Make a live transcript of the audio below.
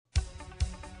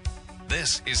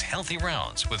This is Healthy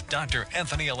Rounds with Dr.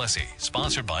 Anthony Alessi,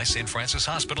 sponsored by St. Francis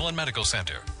Hospital and Medical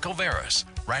Center, Covaris,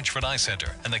 Ranchford Eye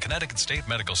Center, and the Connecticut State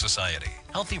Medical Society.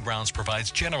 Healthy Rounds provides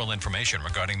general information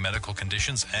regarding medical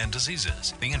conditions and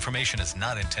diseases. The information is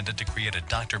not intended to create a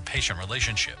doctor-patient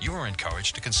relationship. You are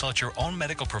encouraged to consult your own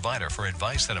medical provider for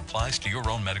advice that applies to your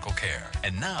own medical care.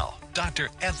 And now, Dr.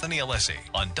 Anthony Alessi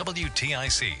on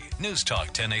WTIC, News Talk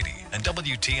 1080, and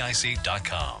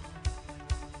WTIC.com.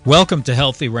 Welcome to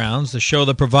Healthy Rounds, the show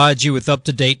that provides you with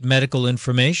up-to-date medical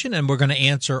information, and we're going to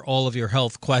answer all of your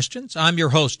health questions. I'm your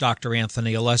host, Dr.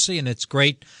 Anthony Alessi, and it's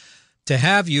great to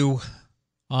have you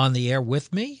on the air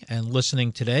with me and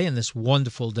listening today in this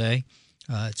wonderful day.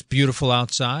 It's beautiful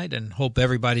outside, and hope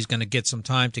everybody's going to get some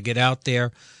time to get out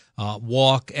there,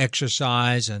 walk,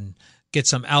 exercise, and get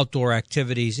some outdoor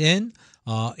activities in.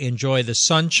 Enjoy the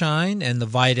sunshine and the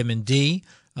vitamin D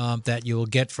that you will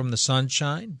get from the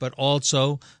sunshine, but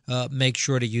also make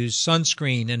sure to use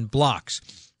sunscreen and blocks.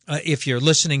 If you're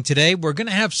listening today, we're going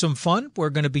to have some fun.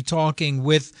 We're going to be talking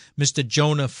with Mr.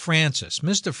 Jonah Francis.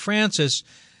 Mr. Francis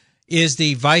is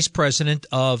the Vice President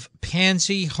of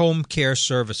Pansy Home Care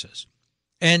Services.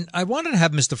 And I wanted to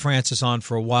have Mr. Francis on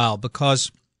for a while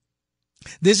because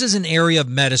this is an area of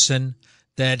medicine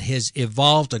that has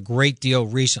evolved a great deal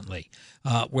recently.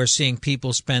 We're seeing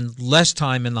people spend less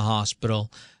time in the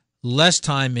hospital, less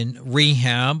time in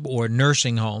rehab or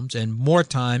nursing homes, and more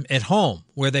time at home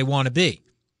where they want to be.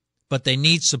 But they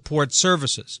need support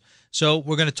services. So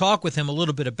we're going to talk with him a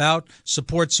little bit about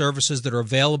support services that are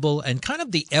available and kind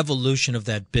of the evolution of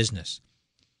that business.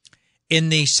 In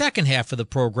the second half of the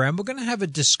program, we're going to have a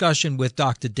discussion with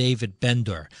Dr. David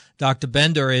Bender. Dr.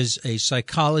 Bender is a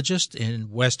psychologist in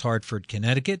West Hartford,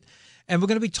 Connecticut, and we're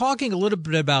going to be talking a little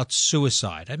bit about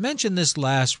suicide. I mentioned this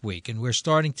last week, and we're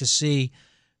starting to see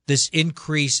this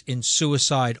increase in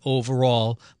suicide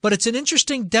overall, but it's an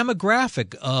interesting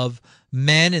demographic of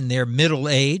men in their middle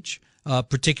age,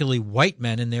 particularly white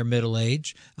men in their middle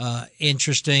age.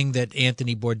 Interesting that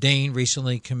Anthony Bourdain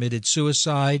recently committed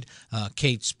suicide.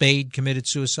 Kate Spade committed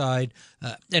suicide.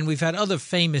 And we've had other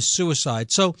famous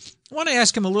suicides. So I want to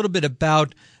ask him a little bit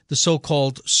about the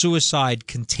so-called suicide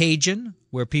contagion,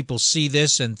 where people see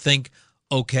this and think,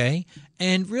 okay,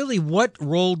 and really what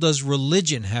role does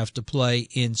religion have to play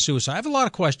in suicide? I have a lot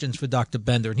of questions for Dr.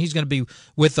 Bender, and he's going to be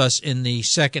with us in the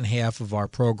second half of our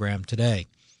program today.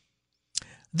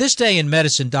 This day in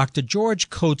medicine, Dr. George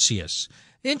Koutsias.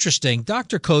 Interesting,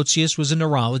 Dr. Koutsias was a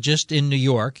neurologist in New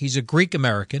York. He's a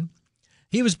Greek-American.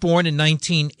 He was born in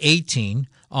 1918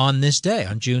 on this day,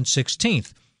 on June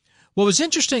 16th. What was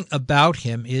interesting about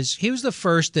him is he was the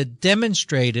first that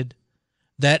demonstrated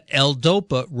that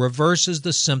L-DOPA reverses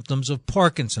the symptoms of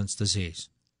Parkinson's disease.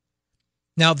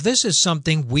 Now, this is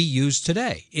something we use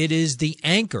today. It is the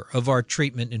anchor of our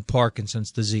treatment in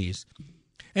Parkinson's disease.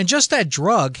 And just that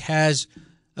drug has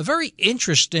a very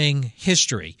interesting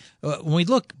history. When we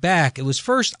look back, it was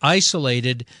first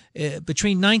isolated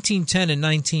between 1910 and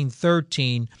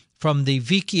 1913 from the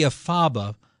Vicia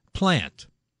faba plant,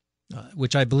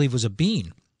 which I believe was a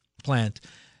bean plant.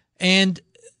 And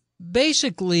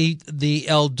basically, the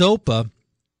L-DOPA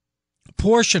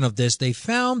portion of this, they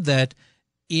found that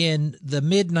in the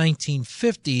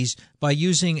mid-1950s, by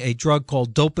using a drug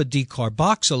called dopa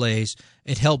decarboxylase,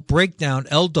 it helped break down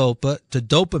L-DOPA to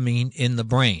dopamine in the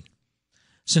brain.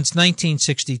 Since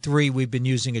 1963, we've been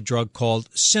using a drug called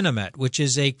Sinemet, which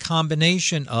is a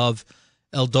combination of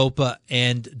L-DOPA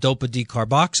and dopa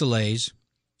decarboxylase.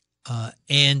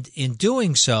 And in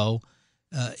doing so,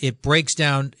 it breaks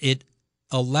down, it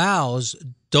allows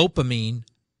dopamine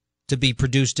to be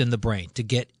produced in the brain, to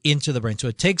get into the brain. So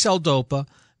it takes L-DOPA,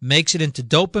 makes it into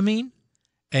dopamine,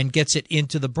 and gets it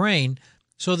into the brain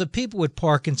so that people with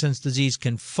Parkinson's disease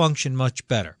can function much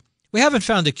better. We haven't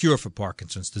found a cure for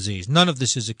Parkinson's disease. None of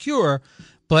this is a cure,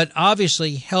 but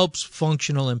obviously helps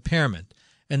functional impairment.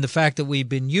 And the fact that we've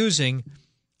been using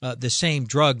the same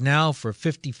drug now for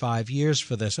 55 years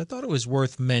for this, I thought it was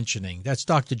worth mentioning. That's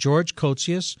Dr. George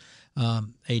Koutsias,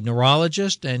 a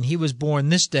neurologist, and he was born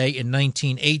this day in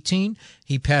 1918.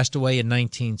 He passed away in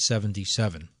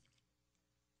 1977.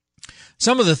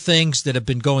 Some of the things that have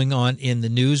been going on in the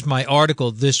news, my article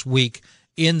this week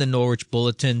in the Norwich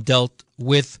Bulletin dealt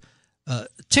with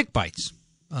tick bites,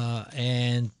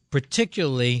 and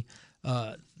particularly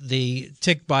the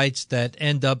tick bites that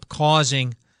end up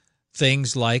causing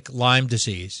things like Lyme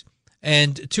disease,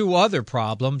 and two other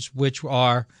problems, which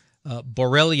are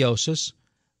borreliosis,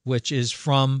 which is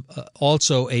from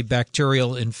also a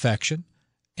bacterial infection.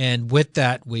 And with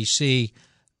that, we see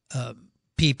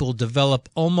people develop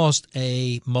almost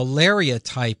a malaria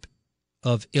type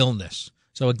of illness.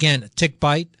 So again, tick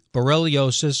bite,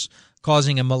 borreliosis,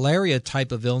 causing a malaria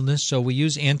type of illness. So we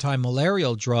use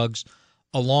anti-malarial drugs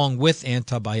along with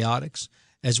antibiotics,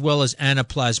 as well as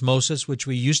anaplasmosis, which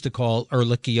we used to call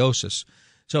ehrlichiosis.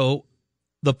 So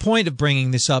the point of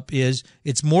bringing this up is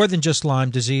it's more than just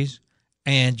Lyme disease,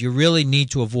 and you really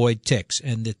need to avoid ticks.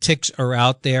 And the ticks are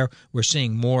out there. We're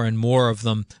seeing more and more of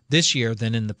them this year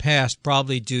than in the past,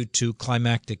 probably due to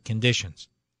climatic conditions.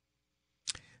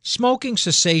 Smoking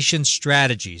cessation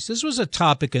strategies. This was a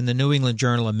topic in the New England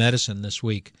Journal of Medicine this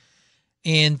week.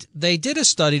 And they did a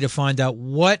study to find out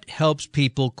what helps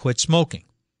people quit smoking.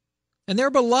 And there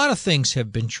are a lot of things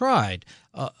have been tried.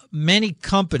 Many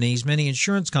companies, many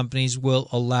insurance companies will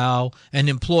allow, and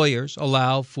employers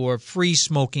allow for free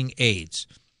smoking aids.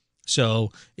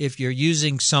 So if you're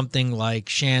using something like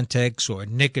Chantix or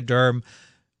Nicoderm,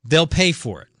 they'll pay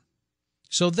for it.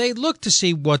 So they looked to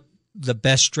see what the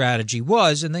best strategy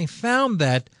was, and they found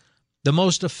that the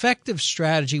most effective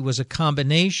strategy was a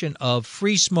combination of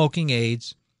free smoking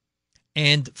aids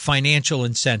and financial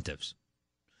incentives.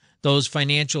 Those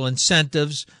financial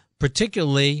incentives,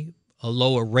 particularly a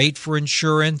lower rate for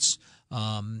insurance,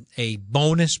 a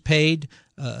bonus paid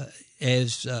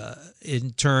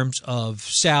in terms of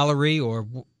salary or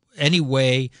any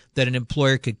way that an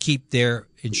employer could keep their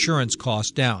insurance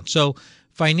costs down. So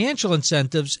financial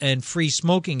incentives and free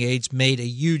smoking aids made a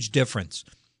huge difference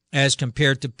as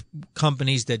compared to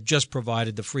companies that just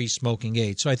provided the free smoking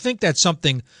aid. So I think that's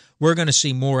something we're going to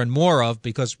see more and more of,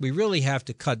 because we really have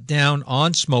to cut down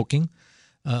on smoking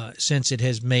since it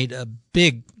has made a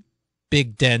big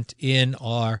dent in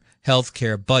our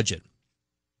healthcare budget.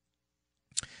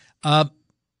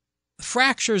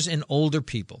 Fractures in older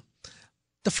people.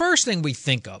 The first thing we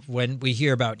think of when we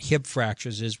hear about hip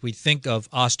fractures is we think of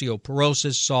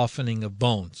osteoporosis, softening of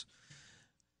bones.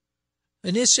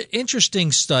 An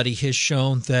interesting study has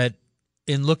shown that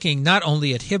in looking not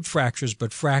only at hip fractures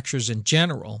but fractures in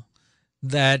general,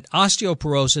 that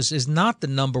osteoporosis is not the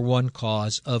number one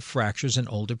cause of fractures in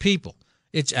older people.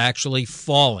 It's actually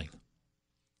falling.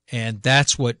 And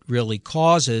that's what really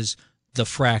causes the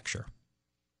fracture.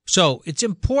 So it's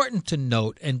important to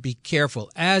note and be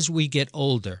careful as we get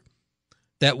older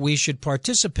that we should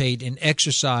participate in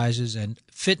exercises and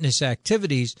fitness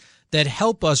activities that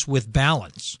help us with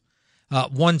balance.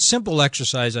 One simple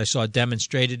exercise I saw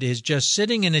demonstrated is just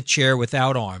sitting in a chair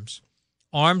without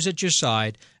arms at your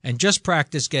side, and just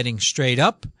practice getting straight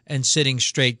up and sitting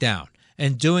straight down,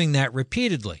 and doing that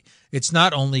repeatedly. It's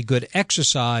not only good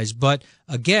exercise, but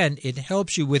again, it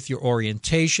helps you with your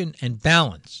orientation and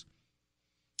balance.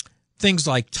 Things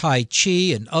like Tai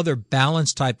Chi and other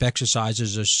balance type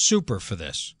exercises are super for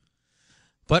this.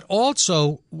 But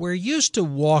also, we're used to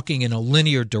walking in a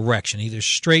linear direction, either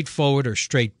straight forward or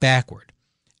straight backward.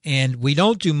 And we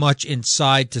don't do much in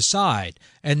side to side.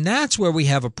 And that's where we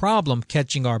have a problem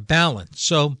catching our balance.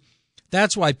 So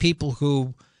that's why people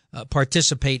who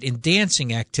participate in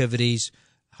dancing activities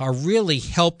are really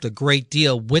helped a great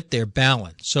deal with their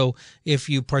balance. So if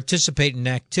you participate in an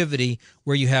activity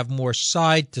where you have more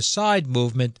side-to-side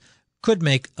movement, could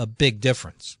make a big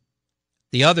difference.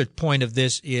 The other point of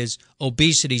this is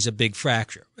obesity is a big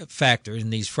factor in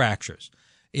these fractures.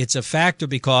 It's a factor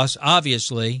because,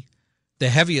 obviously, the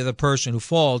heavier the person who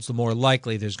falls, the more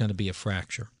likely there's going to be a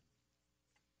fracture.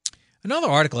 Another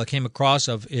article I came across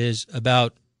is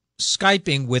about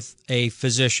Skyping with a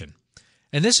physician.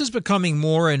 And this is becoming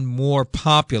more and more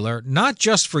popular, not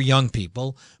just for young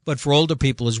people, but for older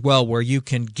people as well, where you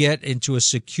can get into a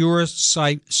secure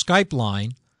Skype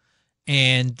line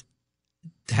and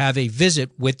have a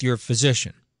visit with your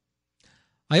physician.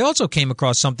 I also came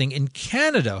across something in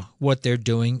Canada. What they're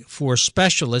doing for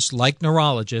specialists like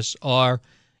neurologists are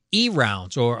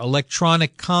e-rounds or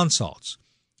electronic consults.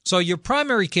 So your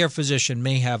primary care physician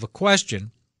may have a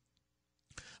question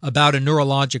about a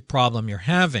neurologic problem you're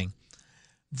having.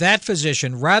 That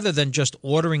physician, rather than just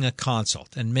ordering a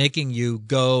consult and making you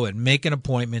go and make an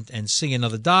appointment and see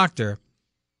another doctor,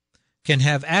 can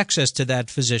have access to that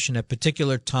physician at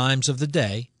particular times of the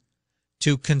day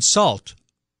to consult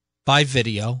by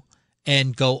video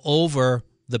and go over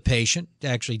the patient, to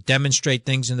actually demonstrate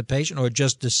things in the patient, or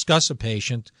just discuss a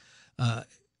patient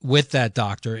with that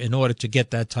doctor in order to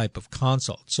get that type of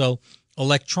consult. So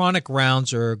electronic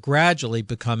rounds are gradually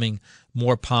becoming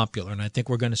more popular, and I think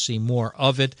we're going to see more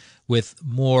of it with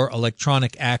more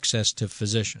electronic access to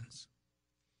physicians.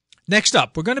 Next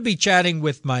up, we're going to be chatting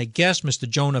with my guest, Mr.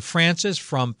 Jonah Francis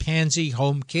from Pansy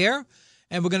Home Care,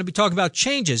 and we're going to be talking about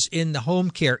changes in the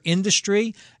home care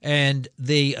industry and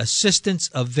the assistance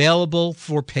available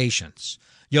for patients.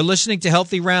 You're listening to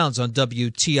Healthy Rounds on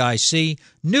WTIC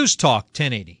News Talk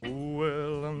 1080.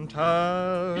 Well, I'm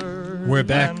tired. We're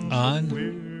back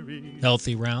on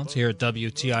Healthy Rounds here at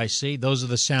WTIC. Those are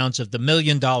the sounds of the $1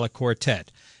 Million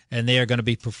Quartet, and they are going to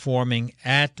be performing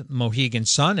at Mohegan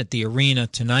Sun at the arena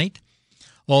tonight.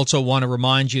 Also want to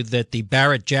remind you that the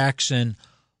Barrett-Jackson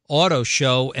Auto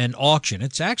Show and Auction,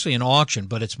 it's actually an auction,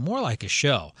 but it's more like a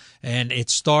show, and it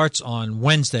starts on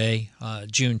Wednesday,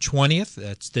 June 20th.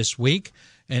 That's this week,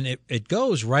 and it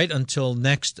goes right until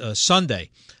next Sunday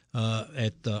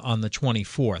on the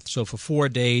 24th. So for 4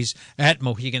 days at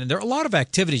Mohegan, and there are a lot of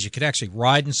activities. You could actually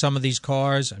ride in some of these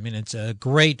cars. I mean, it's a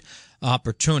great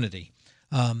opportunity.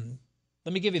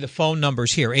 Let me give you the phone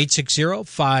numbers here,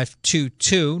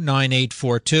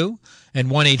 860-522-9842 and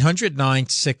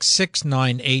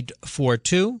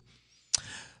 1-800-966-9842.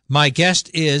 My guest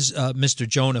is Mr.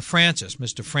 Jonah Francis.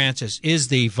 Mr. Francis is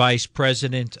the Vice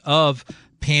President of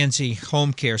Pansy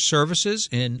Home Care Services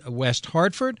in West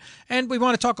Hartford, and we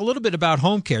want to talk a little bit about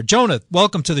home care. Jonah,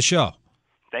 welcome to the show.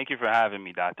 Thank you for having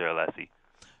me, Dr. Alessi.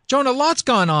 Jonah, lots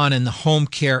gone on in the home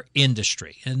care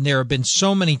industry, and there have been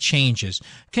so many changes.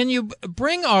 Can you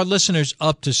bring our listeners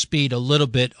up to speed a little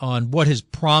bit on what has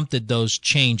prompted those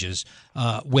changes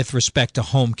with respect to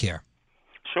home care?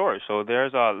 Sure. So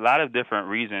there's a lot of different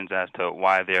reasons as to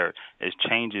why there is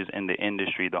changes in the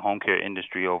industry, the home care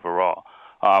industry overall.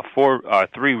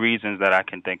 Three reasons that I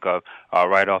can think of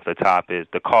right off the top is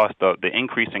the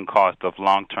increasing cost of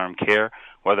long-term care,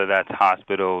 whether that's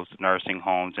hospitals, nursing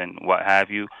homes, and what have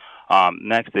you.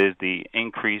 Next is the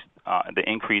increase in the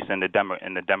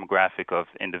demographic of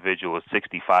individuals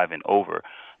 65 and over.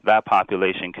 That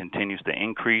population continues to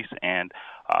increase, and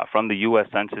from the U.S.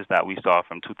 Census that we saw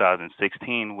from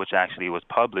 2016, which actually was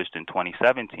published in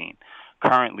 2017,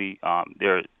 currently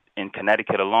there in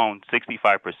Connecticut alone,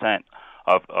 65%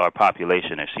 of our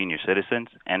population are senior citizens,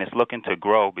 and it's looking to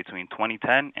grow between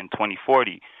 2010 and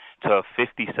 2040 to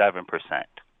 57%.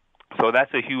 So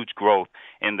that's a huge growth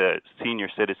in the senior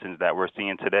citizens that we're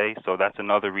seeing today. So that's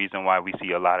another reason why we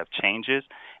see a lot of changes.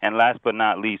 And last but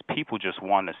not least, people just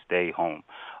want to stay home.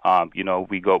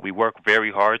 We work very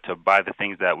hard to buy the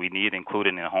things that we need,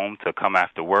 including at home, to come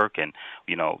after work and,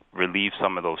 relieve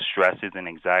some of those stresses and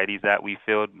anxieties that we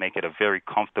feel, make it a very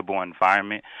comfortable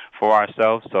environment for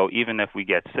ourselves. So even if we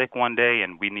get sick one day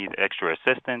and we need extra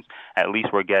assistance, at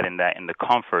least we're getting that in the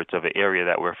comforts of an area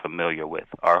that we're familiar with,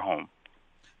 our home.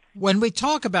 When we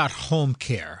talk about home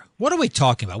care, what are we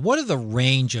talking about? What are the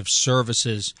range of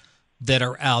services that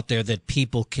are out there that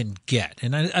people can get?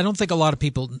 And I don't think a lot of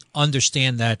people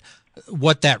understand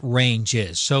what that range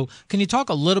is. So can you talk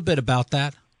a little bit about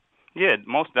that? Yeah,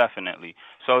 most definitely.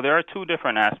 So there are two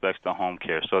different aspects to home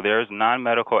care. So there's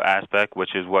non-medical aspect,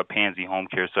 which is what Pansy Home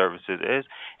Care Services is,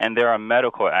 and there are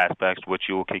medical aspects, which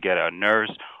you could get a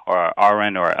nurse or a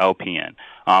RN or a LPN.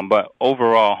 But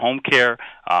overall, home care,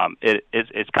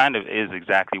 it's kind of is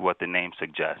exactly what the name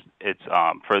suggests. It's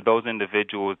for those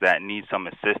individuals that need some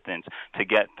assistance to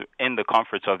get in the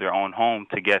comforts of their own home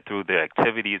to get through the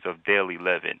activities of daily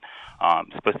living.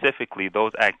 Specifically,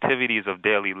 those activities of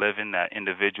daily living that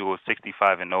individuals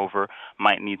 65 and over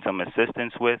might need some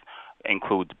assistance with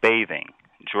includes bathing,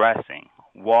 dressing,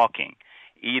 walking,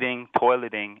 eating,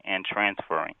 toileting, and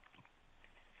transferring.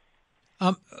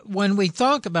 When we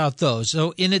talk about those,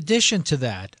 so in addition to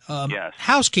that, yes.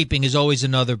 Housekeeping is always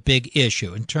another big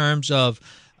issue in terms of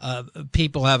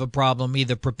people have a problem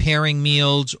either preparing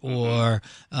meals or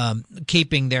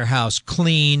keeping their house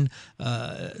clean,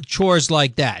 chores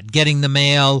like that, getting the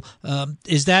mail.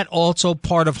 Is that also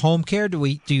part of home care? Do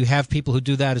you have people who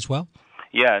do that as well?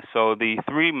 Yeah, so the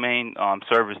three main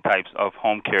service types of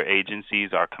home care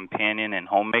agencies are companion and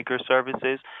homemaker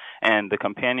services. And the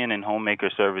companion and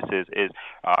homemaker services is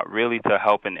really to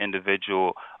help an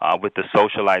individual with the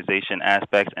socialization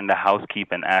aspects and the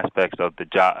housekeeping aspects of the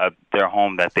job of their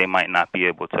home that they might not be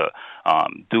able to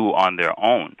do on their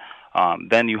own.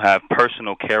 Then you have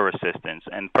personal care assistants,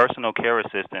 and personal care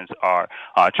assistants are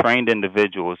trained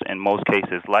individuals, in most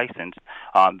cases licensed,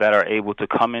 that are able to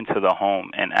come into the home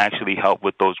and actually help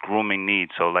with those grooming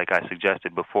needs. So like I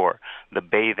suggested before, the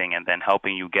bathing and then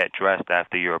helping you get dressed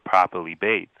after you're properly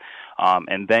bathed.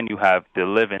 And then you have the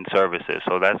live-in services.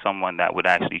 So that's someone that would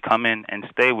actually come in and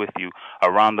stay with you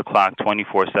around the clock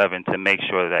 24/7 to make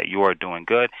sure that you are doing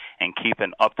good and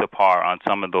keeping up to par on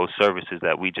some of those services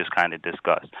that we just kind of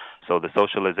discussed. So the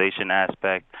socialization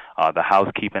aspect, the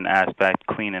housekeeping aspect,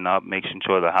 cleaning up, making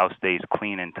sure the house stays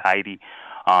clean and tidy,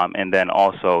 and then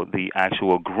also the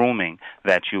actual grooming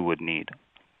that you would need.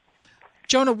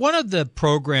 Jonah, one of the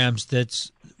programs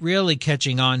that's really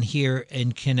catching on here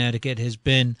in Connecticut has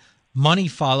been Money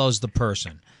Follows the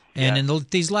Person. And in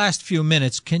these last few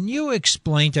minutes, can you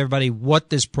explain to everybody what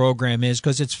this program is?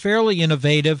 Because it's fairly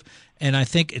innovative, and I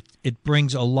think it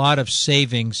brings a lot of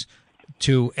savings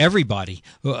to everybody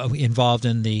involved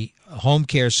in the home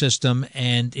care system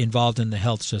and involved in the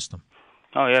health system.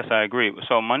 Oh, yes, I agree.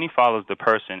 So Money Follows the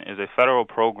Person is a federal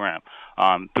program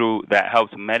through that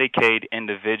helps Medicaid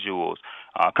individuals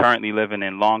currently living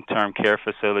in long-term care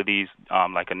facilities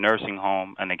like a nursing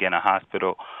home and, again, a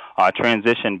hospital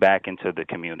transition back into the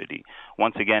community.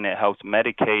 Once again, it helps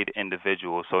Medicaid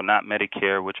individuals, so not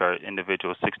Medicare, which are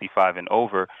individuals 65 and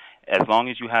over. As long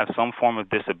as you have some form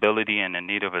of disability and in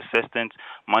need of assistance,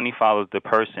 Money Follows the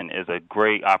Person is a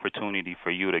great opportunity for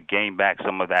you to gain back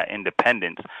some of that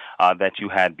independence that you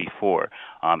had before.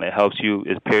 It helps you,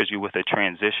 it pairs you with a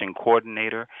transition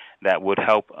coordinator that would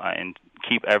help and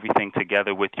keep everything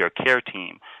together with your care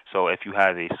team. So if you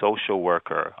have a social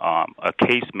worker, a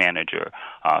case manager,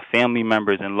 family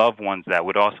members and loved ones that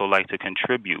would also like to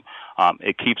contribute,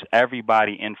 it keeps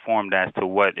everybody informed as to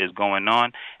what is going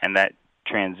on, and that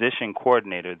transition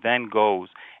coordinator then goes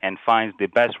and finds the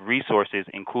best resources,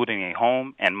 including a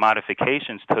home and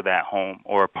modifications to that home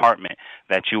or apartment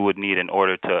that you would need in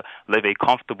order to live a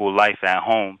comfortable life at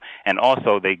home. And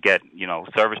also they get,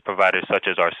 service providers such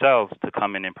as ourselves to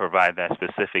come in and provide that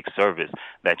specific service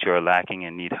that you're lacking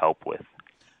and need help with.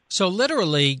 So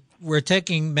literally, we're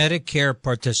taking Medicare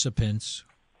participants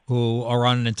who are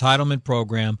on an entitlement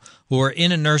program, who are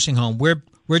in a nursing home. We're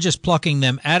just plucking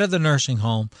them out of the nursing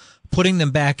home, putting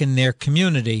them back in their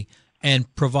community,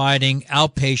 and providing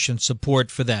outpatient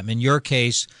support for them. In your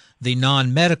case, the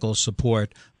non-medical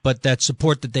support, but that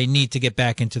support that they need to get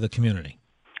back into the community.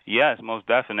 Yes, most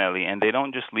definitely. And they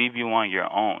don't just leave you on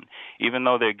your own. Even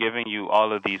though they're giving you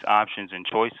all of these options and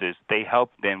choices, they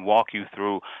help then walk you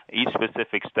through each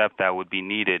specific step that would be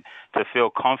needed to feel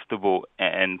comfortable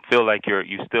and feel like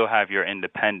you still have your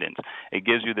independence. It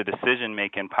gives you the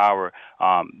decision-making power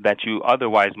that you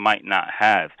otherwise might not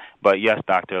have. But yes,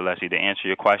 Dr. Alessi, to answer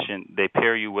your question, they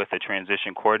pair you with a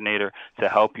transition coordinator to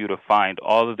help you to find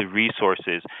all of the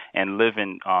resources and live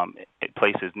in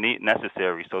places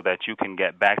necessary so that you can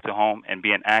get back to home and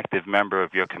be an active member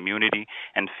of your community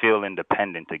and feel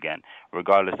independent again,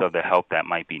 regardless of the help that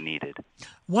might be needed.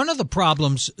 One of the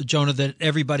problems, Jonah, that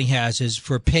everybody has is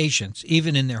for patients,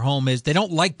 even in their home, is they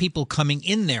don't like people coming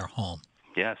in their home.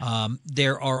 Yes.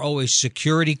 There are always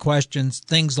security questions,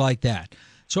 things like that.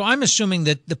 So I'm assuming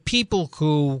that the people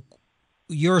who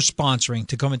you're sponsoring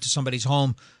to come into somebody's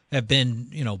home have been,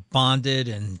 bonded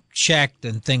and checked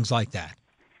and things like that.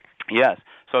 Yes.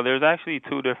 So there's actually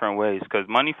two different ways, because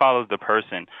Money Follows the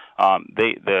Person.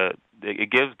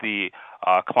 It gives the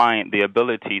client the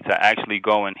ability to actually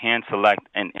go and hand select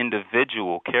an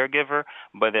individual caregiver,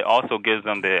 but it also gives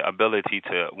them the ability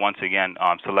to once again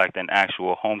select an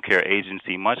actual home care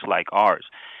agency, much like ours.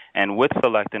 And with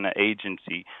selecting an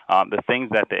agency, the things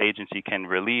that the agency can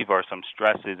relieve are some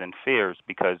stresses and fears,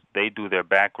 because they do their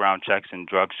background checks and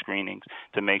drug screenings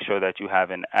to make sure that you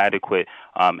have an adequate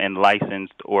and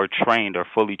licensed or trained or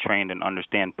fully trained and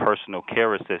understand personal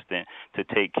care assistant to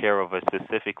take care of a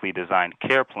specifically designed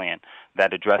care plan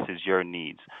that addresses your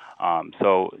needs.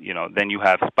 Then you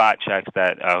have spot checks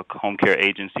that a home care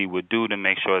agency would do to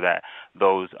make sure that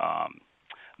those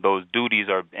duties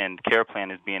and care plan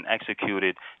is being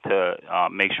executed to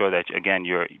make sure that, again,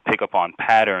 you pick up on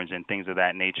patterns and things of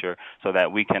that nature so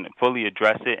that we can fully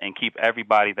address it and keep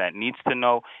everybody that needs to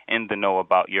know in the know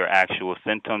about your actual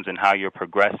symptoms and how you're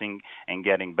progressing and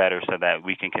getting better, so that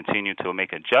we can continue to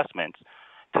make adjustments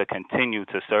to continue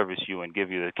to service you and give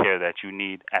you the care that you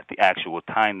need at the actual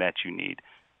time that you need.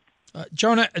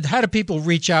 Jonah, how do people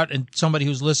reach out, and somebody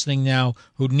who's listening now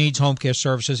who needs home care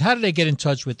services, how do they get in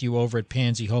touch with you over at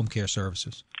Pansy Home Care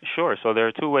Services? Sure. So there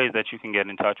are two ways that you can get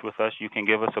in touch with us. You can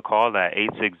give us a call at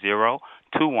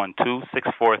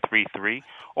 860-212-6433,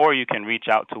 or you can reach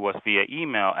out to us via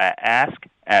email at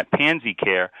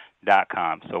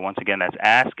ask@pansycare.com. So once again, that's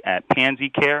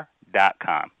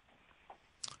ask@pansycare.com.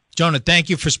 Jonah, thank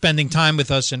you for spending time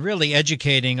with us and really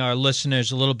educating our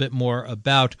listeners a little bit more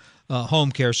about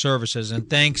home care services. And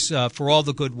thanks for all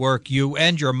the good work you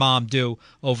and your mom do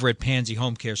over at Pansy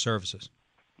Home Care Services.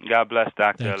 God bless,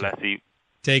 Dr. Alessi.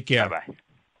 Take care. Bye-bye.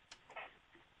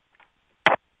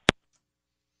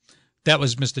 That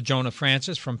was Mr. Jonah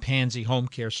Francis from Pansy Home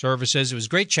Care Services. It was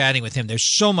great chatting with him. There's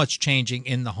so much changing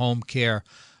in the home care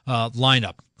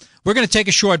lineup. We're going to take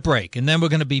a short break, and then we're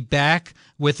going to be back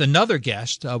with another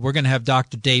guest. We're going to have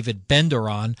Dr. David Bender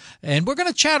on, and we're going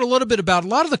to chat a little bit about a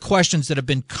lot of the questions that have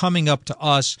been coming up to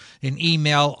us in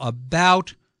email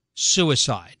about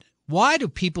suicide. Why do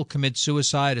people commit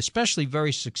suicide, especially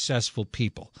very successful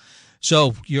people?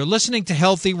 So you're listening to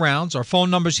Healthy Rounds. Our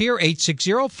phone number's here,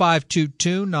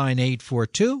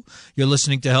 860-522-9842. You're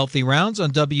listening to Healthy Rounds on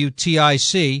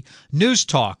WTIC News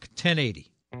Talk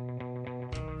 1080.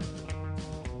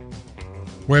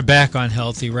 We're back on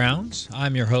Healthy Rounds.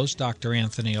 I'm your host, Dr.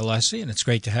 Anthony Alessi, and it's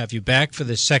great to have you back for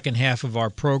the second half of our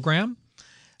program.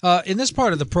 In this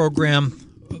part of the program,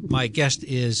 my guest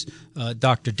is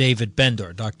Dr. David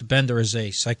Bender. Dr. Bender is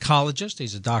a psychologist.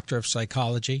 He's a doctor of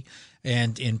psychology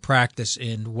and in practice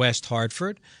in West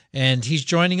Hartford, and he's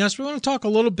joining us. We want to talk a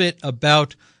little bit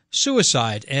about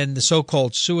suicide and the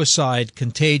so-called suicide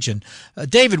contagion.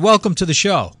 David, welcome to the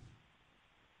show.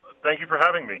 Thank you for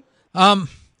having me.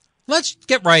 Let's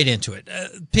get right into it.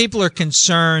 People are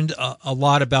concerned a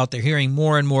lot about, they're hearing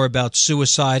more and more about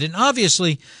suicide, and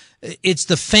obviously it's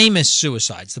the famous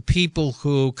suicides, the people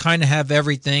who kind of have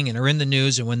everything and are in the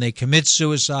news, and when they commit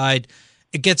suicide,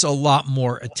 it gets a lot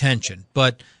more attention.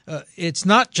 But it's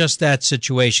not just that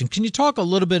situation. Can you talk a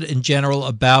little bit in general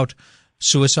about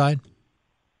suicide?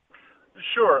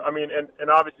 Sure. I mean, and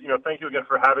obviously, thank you again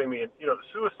for having me. And,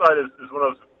 suicide is one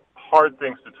of those hard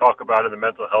things to talk about in the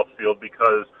mental health field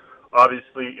because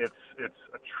obviously it's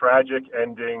a tragic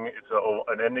ending. It's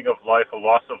an ending of life, a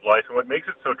loss of life. And what makes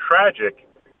it so tragic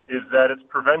is that it's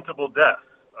preventable death.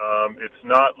 It's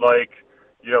not like,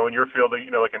 in your field,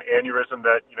 like an aneurysm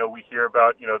that, we hear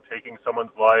about, taking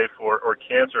someone's life or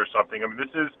cancer or something. I mean,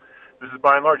 this is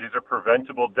by and large, these are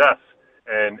preventable deaths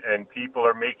and people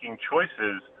are making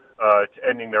choices to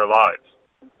ending their lives.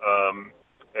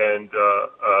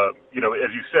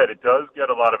 As you said, it does get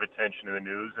a lot of attention in the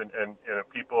news, and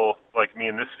people like me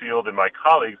in this field and my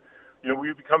colleagues,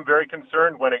 we become very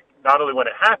concerned not only when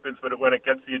it happens, but when it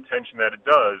gets the attention that it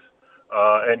does.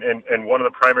 And one of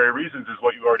the primary reasons is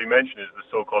what you already mentioned, is the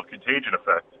so-called contagion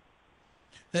effect.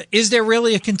 Is there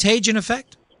really a contagion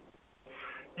effect?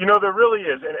 There really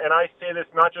is, and I say this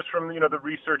not just from the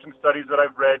research and studies that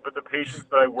I've read, but the patients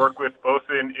that I work with, both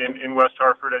in West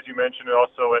Hartford, as you mentioned, and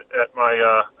also at my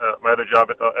other job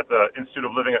at the Institute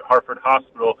of Living at Hartford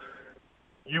Hospital.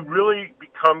 You really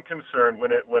become concerned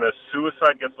when a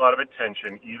suicide gets a lot of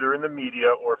attention, either in the media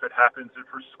or if it happens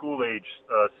for school-age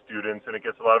students and it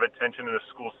gets a lot of attention in a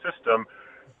school system.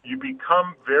 You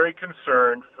become very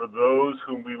concerned for those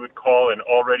whom we would call an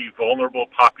already vulnerable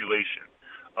population.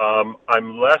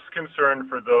 I'm less concerned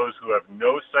for those who have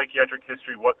no psychiatric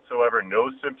history whatsoever,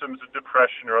 no symptoms of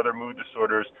depression or other mood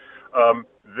disorders.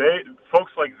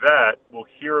 Folks like that will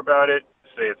hear about it,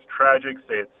 say it's tragic,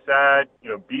 say it's sad,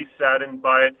 be saddened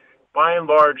by it. By and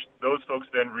large, those folks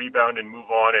then rebound and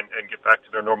move on and get back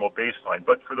to their normal baseline.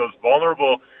 But for those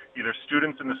vulnerable, either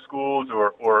students in the schools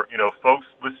or folks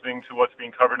listening to what's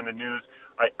being covered in the news,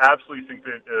 I absolutely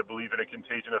believe in a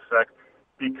contagion effect,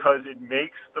 because it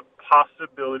makes the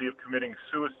possibility of committing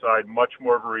suicide much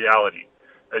more of a reality.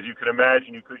 As you can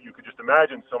imagine, you could just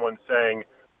imagine someone saying,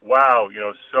 wow,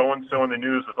 so-and-so in the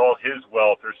news with all his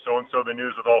wealth, or so-and-so in the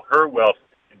news with all her wealth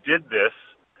did this.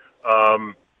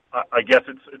 I guess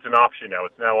it's an option now.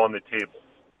 It's now on the table.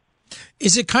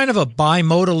 Is it kind of a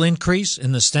bimodal increase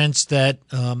in the sense that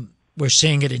we're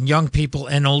seeing it in young people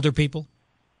and older people?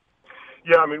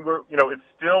 Yeah, I mean, it's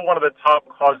still one of the top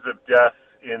causes of death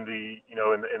in the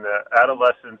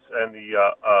adolescents and the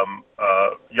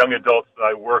young adults that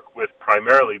I work with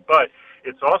primarily, but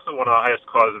it's also one of the highest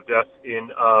causes of death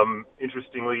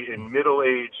interestingly, in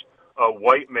middle-aged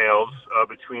white males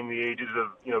between the ages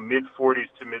of mid-40s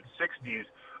to mid-60s.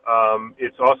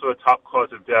 It's also a top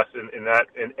cause of death in that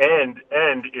and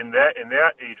in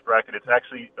that age bracket, it's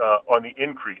actually on the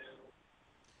increase.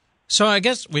 So I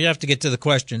guess we have to get to the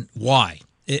question, why?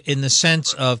 In the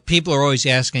sense of people are always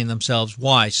asking themselves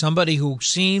why. Somebody who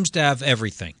seems to have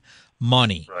everything,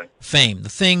 money, fame, the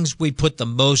things we put the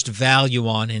most value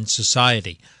on in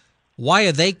society, why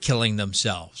are they killing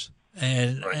themselves?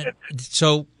 And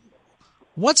so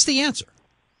what's the answer?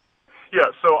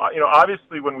 Yeah, so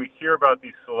obviously when we hear about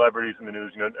these celebrities in the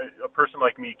news, a person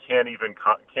like me can't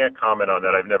comment on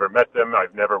that. I've never met them.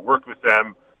 I've never worked with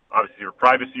them. Obviously for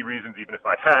privacy reasons, even if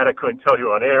I had, I couldn't tell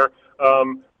you on air.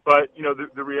 But,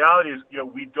 the reality is,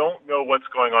 we don't know what's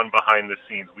going on behind the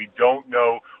scenes. We don't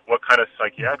know what kind of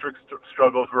psychiatric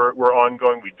struggles were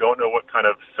ongoing. We don't know what kind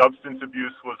of substance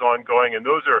abuse was ongoing. And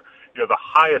those are, the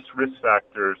highest risk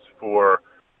factors for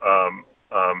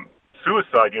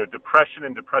suicide, depression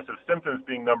and depressive symptoms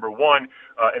being number one.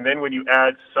 And then when you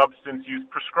add substance use,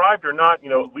 prescribed or not,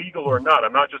 legal or not,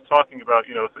 I'm not just talking about,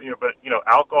 but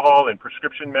alcohol and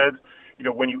prescription meds.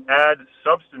 When you add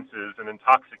substances and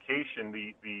intoxication,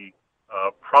 the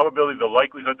probability, the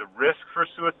likelihood, the risk for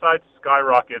suicide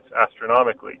skyrockets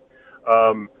astronomically.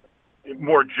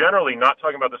 More generally, not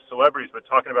talking about the celebrities, but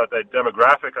talking about that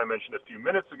demographic I mentioned a few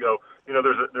minutes ago,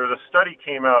 there's a study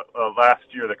came out last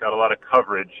year that got a lot of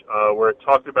coverage where it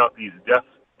talked about these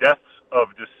deaths of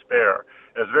despair.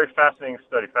 And it's a very fascinating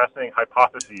study, fascinating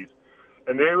hypotheses.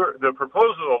 And the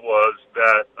proposal was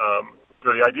that,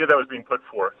 or the idea that was being put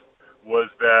forth was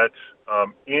that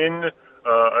in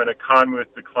an economy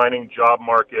with declining job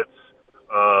markets,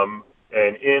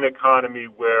 and in an economy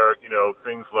where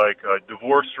things like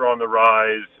divorce are on the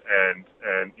rise, and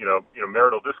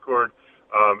marital discord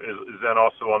is then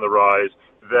also on the rise,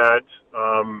 that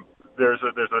there's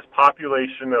this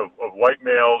population of white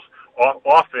males,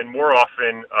 more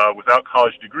often without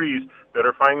college degrees, that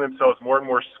are finding themselves more and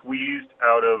more squeezed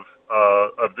out of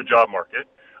the job market,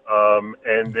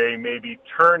 and they may be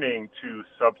turning to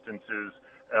substances,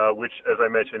 which, as I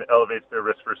mentioned, elevates their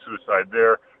risk for suicide.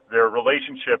 Their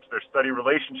relationships, their study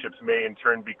relationships, may in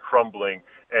turn be crumbling,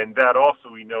 and that also,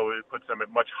 we know, it puts them at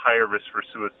much higher risk for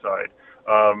suicide.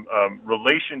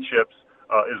 Relationships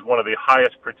is one of the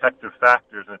highest protective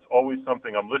factors, and it's always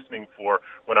something I'm listening for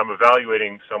when I'm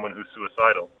evaluating someone who's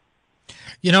suicidal.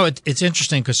 It's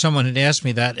interesting because someone had asked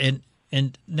me that, and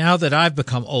now that I've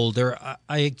become older,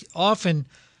 I often,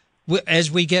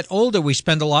 as we get older, we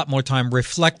spend a lot more time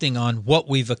reflecting on what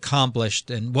we've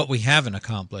accomplished and what we haven't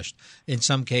accomplished in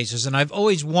some cases. And I've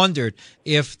always wondered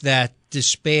if that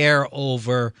despair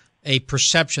over a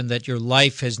perception that your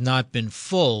life has not been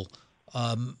full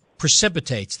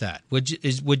precipitates that.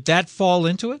 Would that fall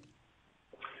into it?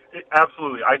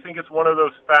 Absolutely. I think it's one of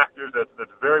those factors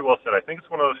that's very well said. I think it's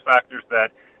one of those factors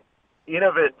that in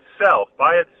of itself,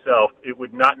 by itself, it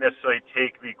would not necessarily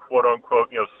take the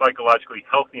quote-unquote, psychologically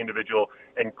healthy individual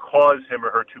and cause him or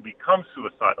her to become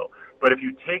suicidal. But if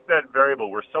you take that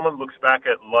variable where someone looks back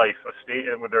at life,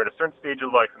 when they're at a certain stage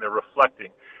of life and they're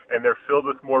reflecting, and they're filled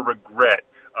with more regret,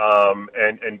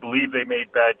 and believe they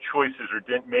made bad choices or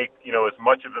didn't make, as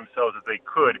much of themselves as they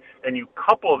could, and you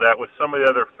couple that with some of the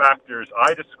other factors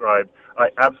I described, I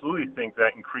absolutely think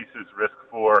that increases risk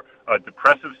for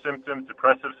depressive symptoms,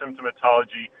 depressive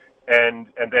symptomatology, and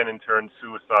then in turn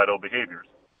suicidal behaviors.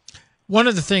 One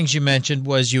of the things you mentioned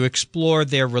was you explore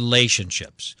their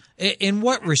relationships. In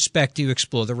what respect do you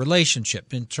explore the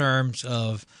relationship? In terms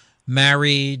of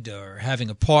married or having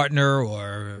a partner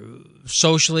or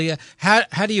socially?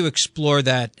 How do you explore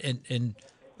that, and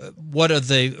what are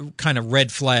the kind of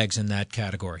red flags in that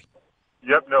category?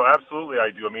 Yep, no, absolutely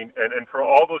I do. I mean, and for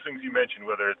all those things you mentioned,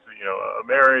 whether it's, a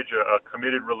marriage, a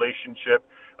committed relationship,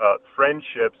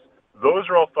 friendships, those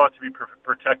are all thought to be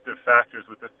protective factors,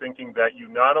 with the thinking that you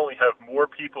not only have more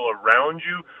people around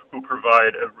you who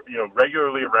provide,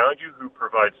 regularly around you, who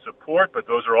provide support, but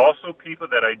those are also people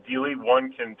that ideally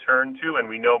one can turn to. And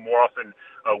we know more often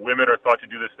women are thought to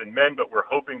do this than men, but we're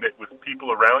hoping that with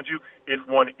people around you, if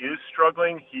one is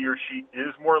struggling, he or she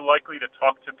is more likely to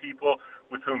talk to people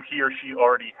with whom he or she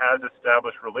already has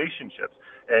established relationships.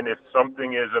 And if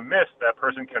something is amiss, that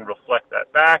person can reflect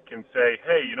that back and say,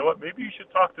 hey, you know what, maybe you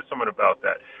should talk to someone about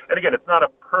that. And again, it's not a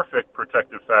perfect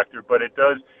protective factor, but it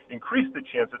does increase the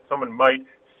chance that someone might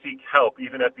seek help,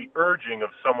 even at the urging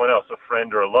of someone else, a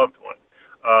friend or a loved one.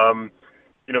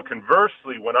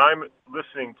 Conversely, when I'm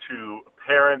listening to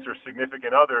parents or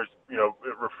significant others,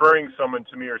 referring someone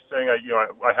to me or saying,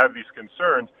 I have these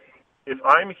concerns, if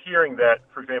I'm hearing that,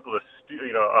 for example, a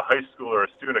high schooler or a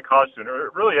student, a college student,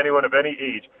 or really anyone of any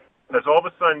age, has all of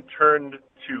a sudden turned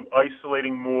to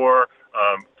isolating more,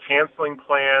 canceling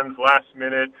plans last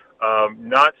minute,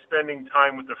 not spending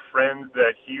time with the friends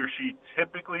that he or she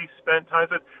typically spent time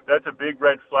with, that's a big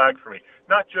red flag for me.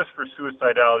 Not just for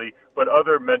suicidality, but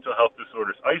other mental health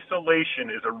disorders.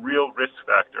 Isolation is a real risk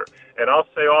factor. And I'll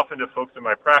say often to folks in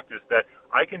my practice that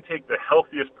I can take the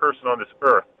healthiest person on this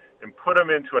earth and put them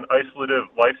into an isolative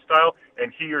lifestyle,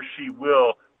 and he or she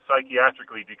will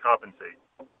psychiatrically decompensate.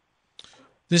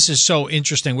 This is so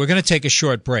interesting. We're going to take a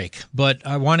short break, but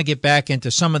I want to get back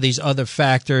into some of these other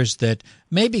factors that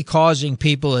may be causing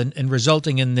people and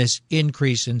resulting in this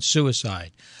increase in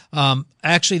suicide.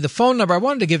 Actually, the phone number, I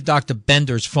wanted to give Dr.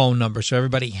 Bender's phone number so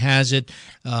everybody has it.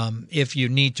 If you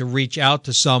need to reach out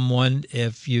to someone,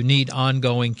 if you need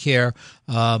ongoing care,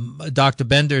 Dr.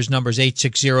 Bender's number is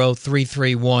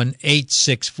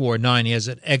 860-331-8649. He has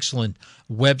an excellent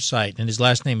website, and his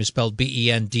last name is spelled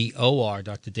Bendor,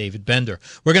 Dr. David Bender.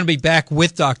 We're going to be back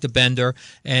with Dr. Bender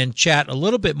and chat a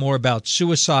little bit more about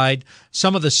suicide,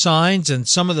 some of the signs and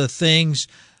some of the things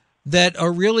that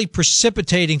are really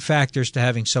precipitating factors to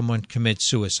having someone commit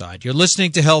suicide. You're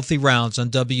listening to Healthy Rounds on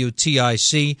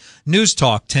WTIC News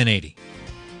Talk 1080.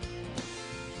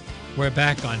 We're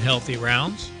back on Healthy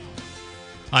Rounds.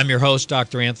 I'm your host,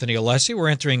 Dr. Anthony Alessi. We're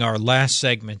entering our last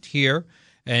segment here,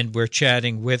 and we're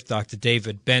chatting with Dr.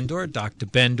 David Bender. Dr.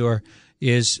 Bender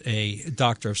is a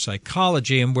doctor of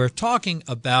psychology, and we're talking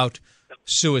about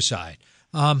suicide.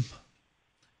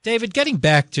 David, getting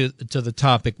back to the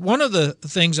topic, one of the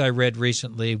things I read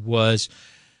recently was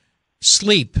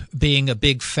sleep being a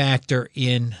big factor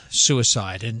in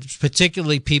suicide, and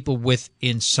particularly people with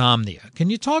insomnia. Can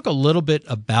you talk a little bit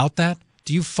about that?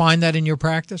 Do you find that in your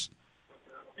practice?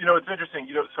 It's interesting.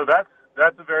 So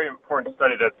that's a very important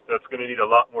study that's going to need a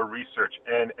lot more research,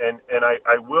 and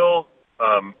I will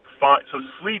find. So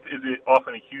sleep is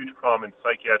often a huge problem in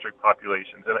psychiatric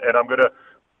populations, and I'm going to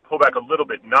pull back a little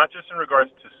bit, not just in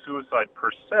regards to suicide per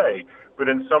se, but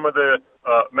in some of the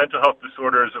mental health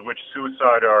disorders of which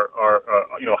suicide are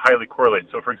highly correlated.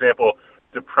 So, for example,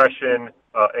 depression,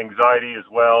 anxiety as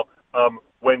well.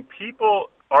 When people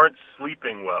aren't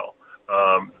sleeping well,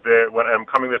 when I'm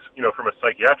coming this, from a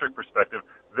psychiatric perspective,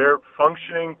 their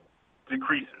functioning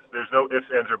decreases. There's no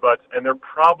ifs, ands, or buts, and their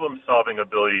problem-solving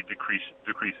ability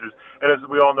decreases. And as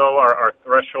we all know, our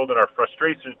threshold and our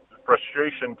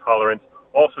frustration tolerance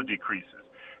also decreases.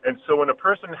 And so when a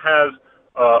person has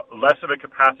less of a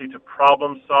capacity to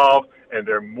problem solve and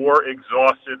they're more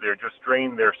exhausted, they're just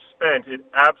drained, they're spent, it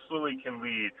absolutely can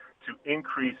lead to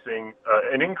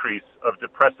an increase of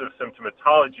depressive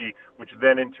symptomatology, which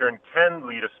then in turn can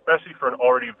lead, especially for an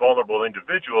already vulnerable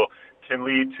individual, can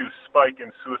lead to spike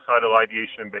in suicidal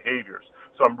ideation and behaviors.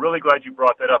 So I'm really glad you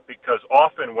brought that up, because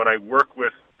often when I work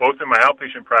with, both in my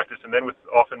outpatient practice and then with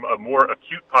often a more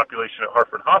acute population at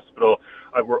Hartford Hospital,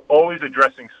 we're always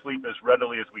addressing sleep as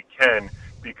readily as we can,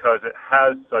 because it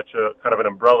has such a kind of an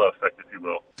umbrella effect, if you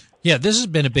will. Yeah, this has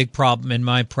been a big problem in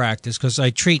my practice because I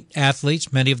treat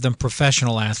athletes, many of them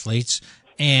professional athletes,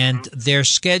 and their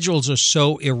schedules are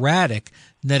so erratic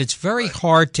that it's very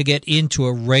hard to get into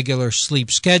a regular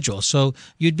sleep schedule. So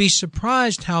you'd be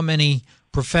surprised how many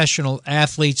professional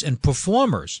athletes and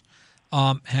performers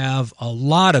have a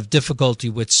lot of difficulty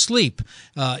with sleep.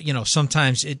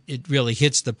 Sometimes it really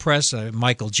hits the press.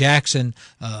 Michael Jackson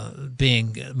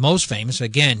being most famous.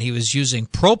 Again, he was using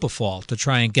propofol to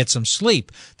try and get some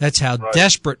sleep. That's how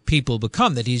desperate people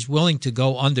become, that he's willing to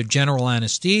go under general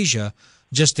anesthesia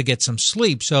just to get some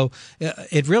sleep. So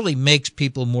it really makes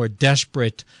people more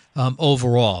desperate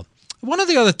overall. One of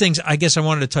the other things I guess I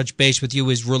wanted to touch base with you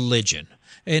is religion,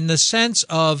 in the sense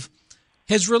of,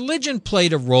 has religion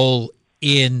played a role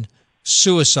in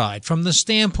suicide, from the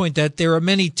standpoint that there are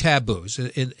many taboos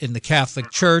in the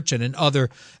Catholic Church and in other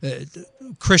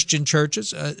Christian churches?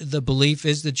 The belief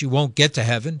is that you won't get to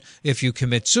heaven if you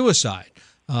commit suicide.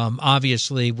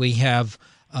 Obviously, we have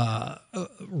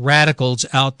radicals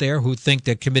out there who think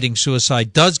that committing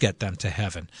suicide does get them to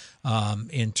heaven,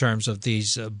 in terms of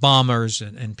these bombers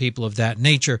and people of that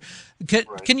nature.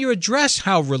 Can you address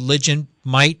how religion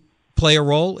might play a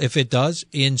role, if it does,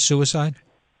 in suicide?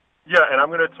 Yeah, and I'm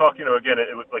going to talk, again,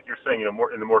 like you're saying,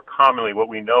 more commonly what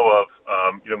we know of,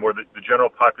 more the general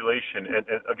population. And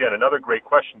again, another great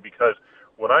question, because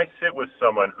when I sit with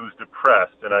someone who's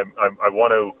depressed, and I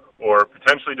want to, or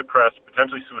potentially depressed,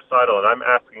 potentially suicidal, and I'm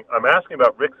asking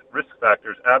about risk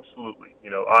factors. Absolutely,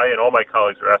 I and all my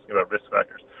colleagues are asking about risk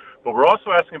factors, but we're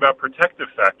also asking about protective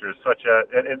factors, such as,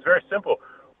 and it's very simple.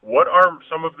 What are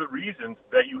some of the reasons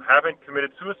that you haven't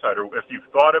committed suicide? Or if you've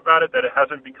thought about it, that it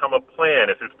hasn't become a plan.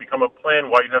 If it's become a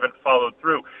plan, why you haven't followed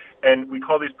through. And we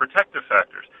call these protective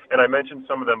factors. And I mentioned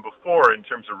some of them before in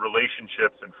terms of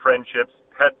relationships and friendships.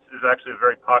 Pets is actually a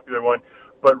very popular one.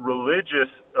 But religion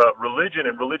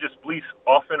and religious beliefs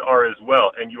often are as well.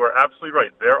 And you are absolutely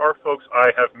right. There are folks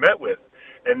I have met with,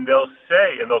 and they'll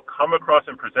say, and they'll come across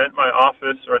and present my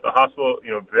office or at the hospital,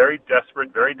 very desperate,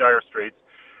 very dire straits.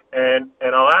 And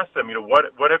I'll ask them,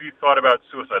 what have you thought about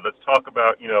suicide? Let's talk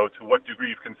about, to what degree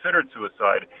you've considered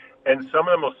suicide. And some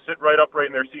of them will sit right upright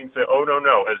in their seat and say, oh,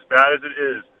 no, as bad as it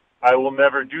is, I will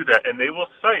never do that. And they will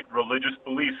cite religious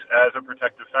beliefs as a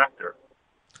protective factor.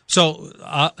 So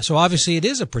obviously it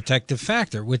is a protective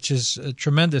factor, which is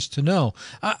tremendous to know.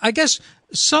 I guess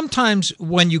sometimes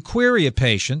when you query a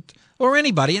patient or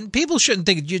anybody, and people shouldn't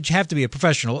think you have to be a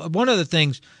professional, one of the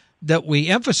things that we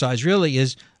emphasize really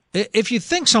is, if you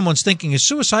think someone's thinking of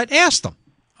suicide, ask them,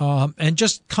 and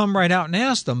just come right out and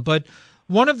ask them. But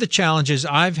one of the challenges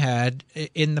I've had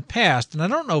in the past, and I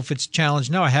don't know if it's a challenge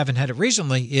now, I haven't had it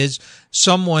recently, is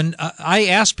I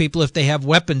ask people if they have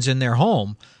weapons in their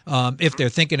home, if they're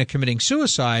thinking of committing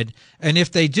suicide. And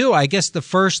if they do, I guess the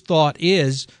first thought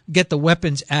is get the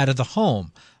weapons out of the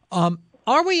home.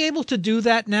 Are we able to do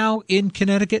that now in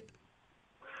Connecticut?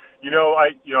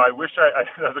 I wish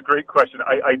that's a great question.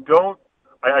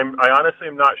 I honestly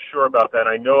am not sure about that.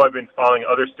 I know I've been following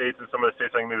other states, and some of the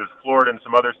states, I think maybe it was Florida and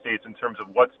some other states, in terms of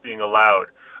what's being allowed.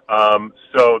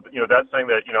 So that's something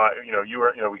that,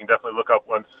 we can definitely look up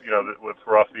once,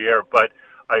 we're off the air. But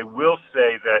I will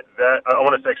say that I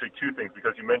want to say actually two things,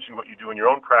 because you mentioned what you do in your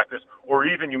own practice, or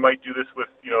even you might do this with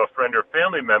a friend or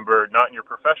family member, not in your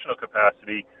professional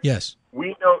capacity. Yes.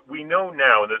 We know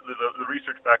now that the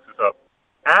research backs this up.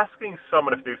 Asking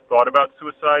someone if they've thought about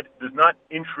suicide does not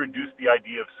introduce the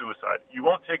idea of suicide. You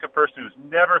won't take a person who's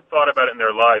never thought about it in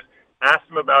their lives, ask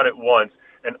them about it once,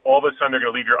 and all of a sudden they're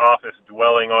going to leave your office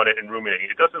dwelling on it and ruminating.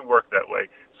 It doesn't work that way.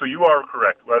 So you are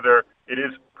correct. Whether it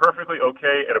is perfectly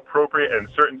okay and appropriate and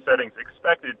in certain settings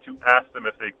expected to ask them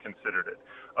if they've considered it.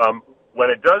 When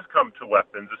it does come to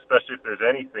weapons, especially if there's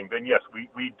anything, then yes, we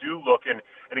do look, and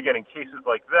again, in cases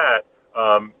like that,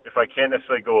 if I can't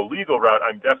necessarily go a legal route,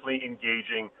 I'm definitely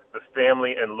engaging the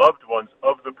family and loved ones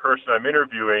of the person I'm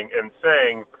interviewing and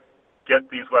saying, get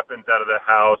these weapons out of the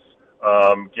house,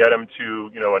 get them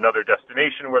to, another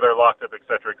destination where they're locked up, et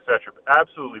cetera, et cetera. But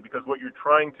absolutely, because what you're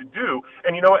trying to do,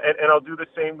 and and I'll do the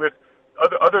same with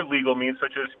other legal means,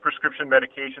 such as prescription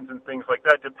medications and things like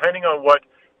that, depending on what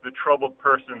the troubled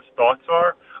person's thoughts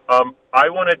are. I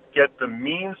want to get the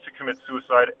means to commit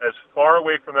suicide as far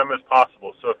away from them as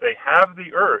possible. So if they have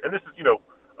the urge, and this is,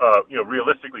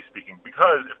 realistically speaking,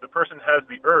 because if the person has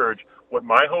the urge, what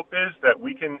my hope is that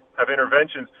we can have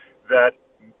interventions that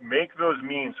make those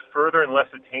means further and less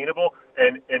attainable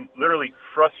and literally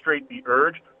frustrate the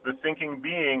urge, the thinking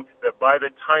being that by the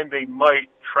time they might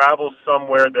travel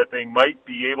somewhere that they might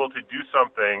be able to do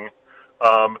something,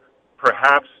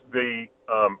 perhaps the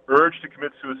urge to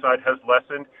commit suicide has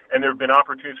lessened, and there have been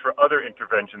opportunities for other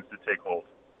interventions to take hold.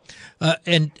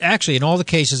 And actually, in all the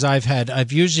cases I've had,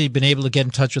 I've usually been able to get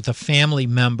in touch with a family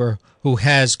member who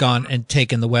has gone and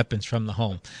taken the weapons from the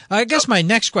home. I guess my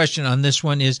next question on this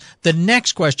one is, the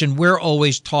next question we're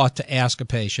always taught to ask a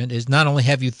patient is not only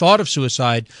have you thought of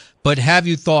suicide, but have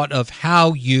you thought of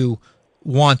how you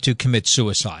want to commit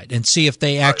suicide, and see if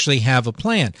they actually have a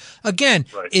plan. Again,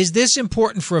 is this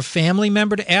important for a family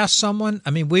member to ask someone?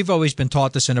 I mean, we've always been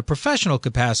taught this in a professional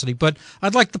capacity, but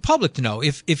I'd like the public to know,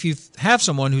 if you have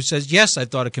someone who says, yes,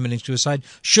 I've thought of committing suicide,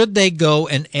 should they go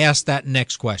and ask that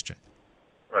next question?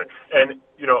 Right. And,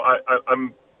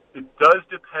 it does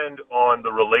depend on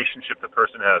the relationship the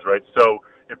person has, right? So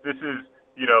if this is,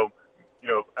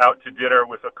 out to dinner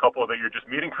with a couple that you're just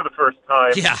meeting for the first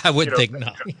time. Yeah, I would think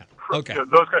no. Okay.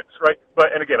 Those kinds, right?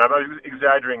 But, and again, I'm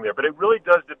exaggerating there, but it really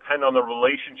does depend on the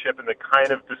relationship and the kind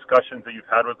of discussions that you've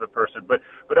had with the person. But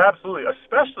absolutely,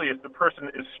 especially if the person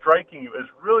is striking you as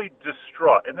really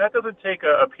distraught, and that doesn't take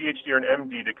a PhD or an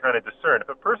MD to kind of discern. If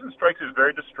a person strikes you as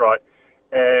very distraught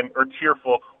or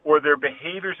tearful, or their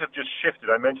behaviors have just shifted.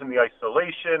 I mentioned the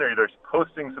isolation, or they're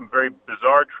posting some very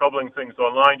bizarre, troubling things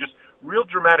online, just real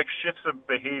dramatic shifts of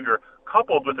behavior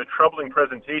coupled with a troubling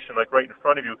presentation like right in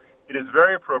front of you. It is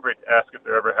very appropriate to ask if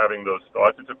they're ever having those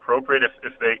thoughts. It's appropriate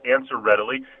if they answer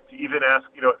readily to even ask,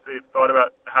 if they've thought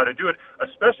about how to do it,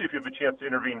 especially if you have a chance to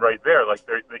intervene right there. Like,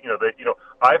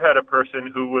 I've had a person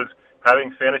who was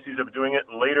having fantasies of doing it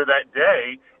later that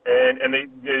day, and they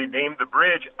named the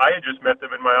bridge. I had just met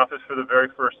them in my office for the very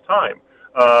first time.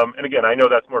 And again, I know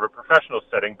that's more of a professional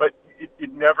setting, but it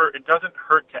doesn't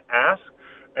hurt to ask.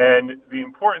 And the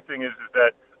important thing is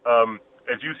that,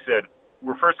 as you said,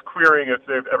 we're first querying if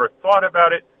they've ever thought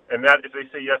about it, and that if they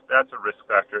say yes, that's a risk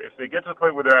factor. If they get to the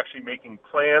point where they're actually making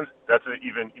plans, that's an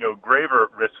even graver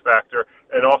risk factor.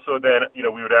 And also then,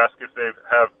 we would ask if they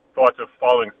have thoughts of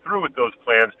following through with those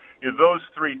plans. Those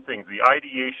three things, the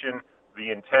ideation, the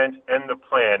intent, and the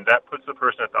plan, that puts the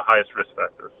person at the highest risk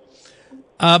factor.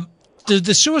 Do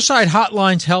the suicide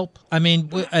hotlines help? I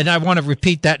mean, and I want to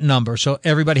repeat that number so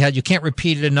everybody you can't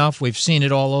repeat it enough. We've seen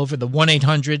it all over, the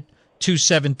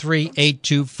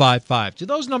 1-800-273-8255. Do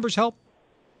those numbers help?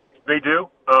 They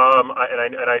do, and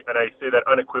I say that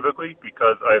unequivocally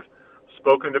because I've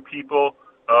spoken to people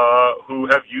who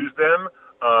have used them.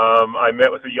 I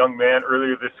met with a young man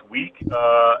earlier this week, and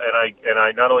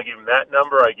I not only gave him that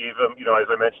number, I gave him, as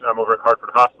I mentioned, I'm over at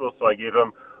Hartford Hospital, so I gave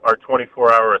him our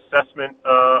 24-hour assessment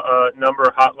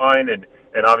number hotline, and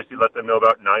obviously let them know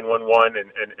about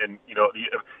 911,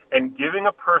 and giving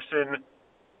a person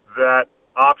that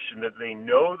option that they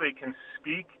know they can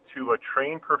speak to a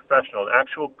trained professional, an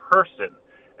actual person,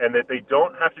 and that they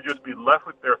don't have to just be left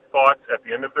with their thoughts at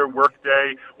the end of their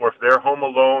workday, or if they're home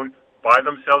alone by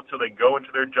themselves till they go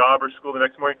into their job or school the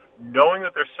next morning. Knowing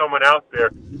that there's someone out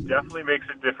there definitely makes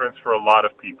a difference for a lot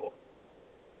of people.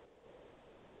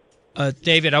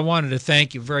 David, I wanted to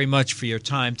thank you very much for your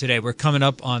time today. We're coming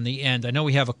up on the end. I know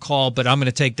we have a call, but I'm going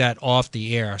to take that off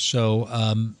the air. So,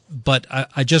 but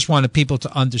I just wanted people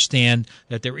to understand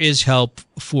that there is help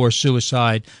for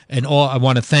suicide, and I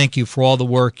want to thank you for all the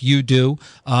work you do.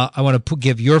 I want to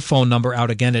give your phone number out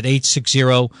again at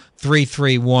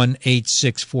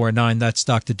 860-331-8649. That's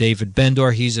Dr. David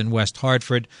Bendor. He's in West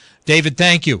Hartford. David,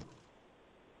 thank you.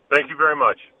 Thank you very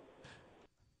much.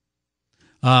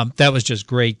 That was just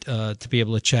great to be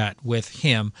able to chat with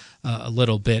him a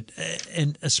little bit,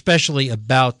 and especially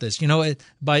about this. You know,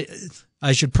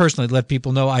 I should personally let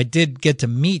people know I did get to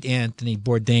meet Anthony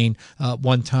Bourdain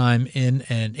one time in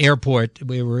an airport.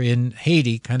 We were in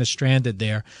Haiti, kind of stranded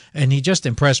there, and he just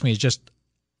impressed me as just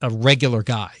a regular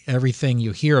guy. Everything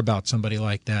you hear about somebody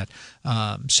like that,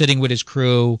 sitting with his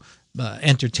crew,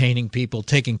 entertaining people,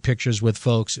 taking pictures with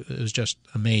folks, it was just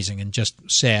amazing and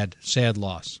just sad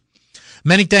loss.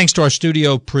 Many thanks to our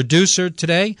studio producer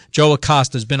today. Joe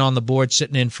Acosta has been on the board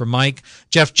sitting in for Mike.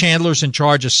 Jeff Chandler's in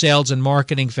charge of sales and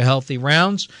marketing for Healthy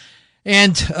Rounds.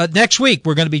 And next week,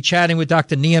 we're going to be chatting with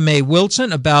Dr. Nia-May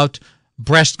Wilson about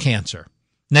breast cancer.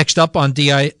 Next up on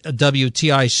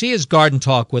WTIC is Garden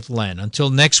Talk with Len. Until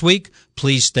next week,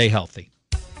 please stay healthy.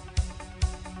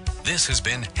 This has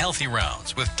been Healthy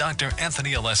Rounds with Dr.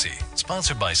 Anthony Alessi,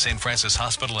 sponsored by St. Francis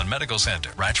Hospital and Medical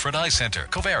Center, Ratchford Eye Center,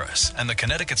 Covaris, and the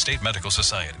Connecticut State Medical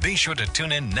Society. Be sure to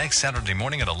tune in next Saturday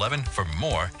morning at 11 for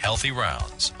more Healthy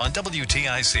Rounds on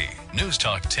WTIC, News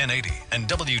Talk 1080, and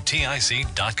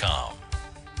WTIC.com.